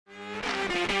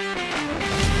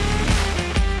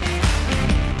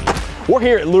We're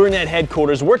here at Lurenet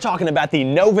headquarters. We're talking about the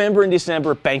November and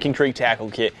December Banking Creek Tackle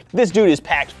Kit. This dude is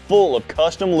packed full of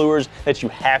custom lures that you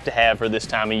have to have for this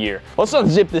time of year. Let's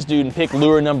unzip this dude and pick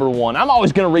lure number one. I'm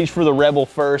always gonna reach for the Rebel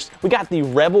first. We got the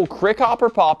Rebel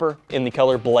Crickhopper Popper in the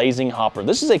color Blazing Hopper.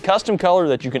 This is a custom color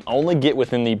that you can only get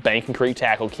within the Banking Creek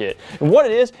Tackle Kit. And what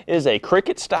it is a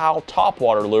cricket style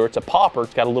topwater lure. It's a popper.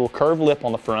 It's got a little curved lip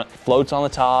on the front, floats on the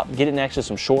top. Get it next to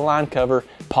some shoreline cover.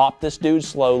 Pop this dude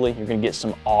slowly. You're gonna get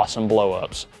some awesome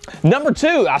blow-ups. Number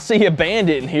two, I see a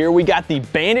Bandit in here. We got the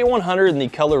Bandit 100 in the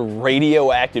color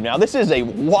Radioactive. Now this is a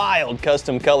wild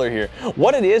custom color here.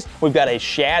 What it is, we've got a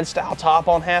shad style top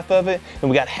on half of it, and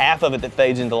we got half of it that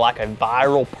fades into like a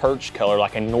viral perch color,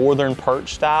 like a northern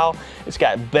perch style. It's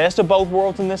got best of both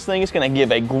worlds in this thing. It's gonna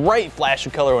give a great flash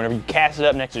of color whenever you cast it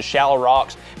up next to shallow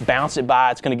rocks, bounce it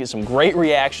by. It's gonna get some great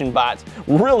reaction bites.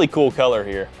 Really cool color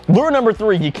here. Lure number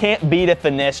three, you can't beat a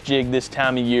finesse jig this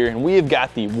time of year, and we have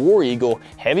got the War Eagle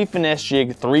Heavy Finesse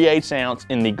Jig 3/8 ounce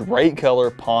in the great color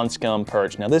Pond Scum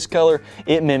Perch. Now this color,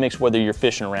 it mimics whether you're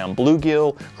fishing around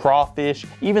bluegill, crawfish,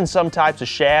 even some types of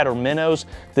shad or minnows.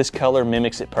 This color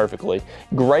mimics it perfectly.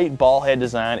 Great ball head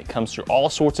design. It comes through all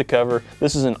sorts of cover.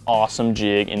 This is an awesome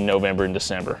jig in November and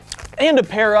December. And to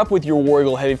pair up with your War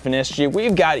Eagle Heavy Finesse Jig,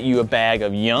 we've got you a bag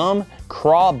of Yum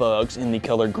craw bugs in the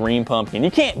color Green Pumpkin.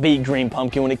 You can't beat Green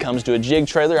Pumpkin when it comes to a jig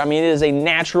trailer. I mean, it is a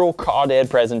natural crawdad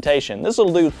presentation. This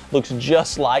little dude looks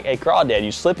just like a crawdad.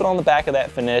 You slip it on the back of that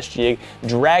finesse jig,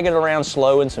 drag it around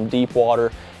slow in some deep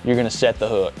water, you're gonna set the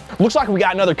hook. Looks like we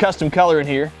got another custom color in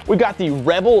here. We've got the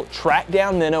Rebel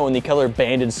Trackdown Minnow in the color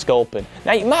Banded Sculpin.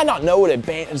 Now you might not know what a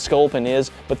Banded Sculpin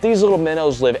is, but these little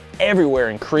minnows live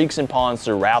everywhere in creeks and ponds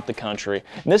throughout the country.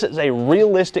 And this is a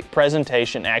realistic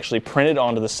presentation actually printed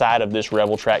onto the side of this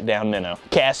Rebel Trackdown Minnow.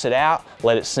 Cast it out,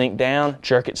 let it sink down,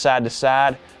 jerk it side to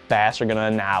side, bass are gonna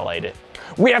annihilate it.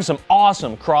 We have some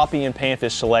awesome crappie and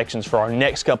panfish selections for our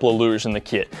next couple of lures in the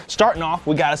kit. Starting off,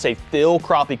 we got us a Fill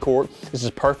crappie cork. This is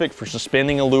perfect for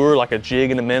suspending a lure like a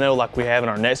jig and a minnow like we have in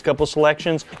our next couple of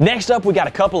selections. Next up, we got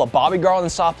a couple of Bobby Garland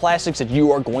soft plastics that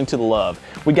you are going to love.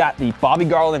 We got the Bobby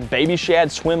Garland Baby Shad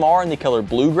Swim R in the color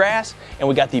Bluegrass, and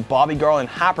we got the Bobby Garland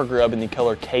Hyper Grub in the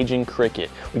color Cajun Cricket.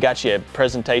 We got you a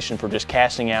presentation for just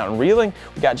casting out and reeling.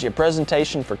 We got you a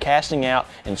presentation for casting out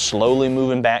and slowly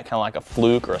moving back, kind of like a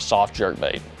fluke or a soft jerk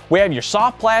bait. We have your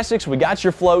soft plastics, we got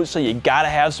your floats, so you gotta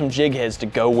have some jig heads to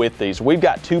go with these. We've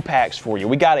got two packs for you.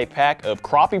 We got a pack of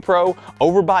Crappie Pro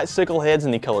Overbite Sickle heads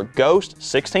in the color Ghost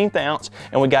 16th ounce,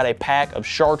 and we got a pack of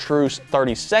Chartreuse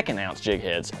 32nd ounce jig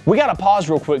heads. We gotta pause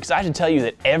real quick because I should tell you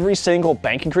that every single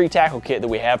Banking Creek tackle kit that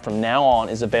we have from now on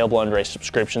is available under a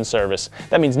subscription service.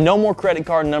 That means no more credit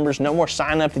card numbers, no more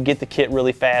sign up to get the kit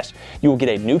really fast. You will get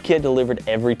a new kit delivered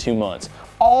every 2 months.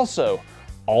 Also,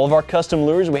 all of our custom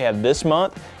lures we have this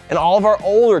month and all of our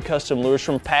older custom lures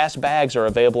from past bags are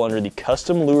available under the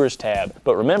Custom Lures tab.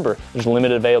 But remember, there's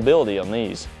limited availability on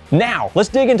these. Now, let's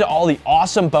dig into all the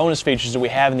awesome bonus features that we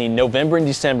have in the November and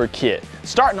December kit.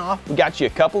 Starting off, we got you a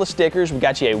couple of stickers. We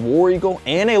got you a War Eagle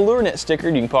and a Lurenet sticker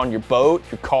you can put on your boat,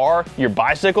 your car, your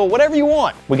bicycle, whatever you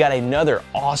want. We got another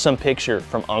awesome picture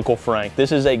from Uncle Frank.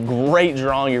 This is a great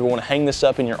drawing. You're going to hang this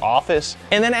up in your office.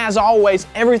 And then as always,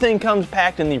 everything comes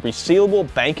packed in the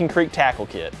resealable Banking Creek tackle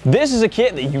kit. This is a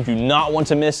kit that you do not want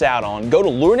to miss out on. Go to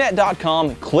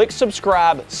lurenet.com, click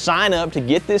subscribe, sign up to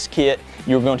get this kit.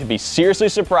 You're going to be seriously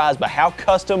surprised by how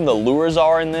custom the lures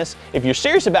are in this. If you're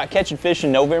serious about catching fish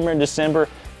in November and December,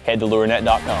 head to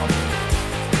lurenet.com.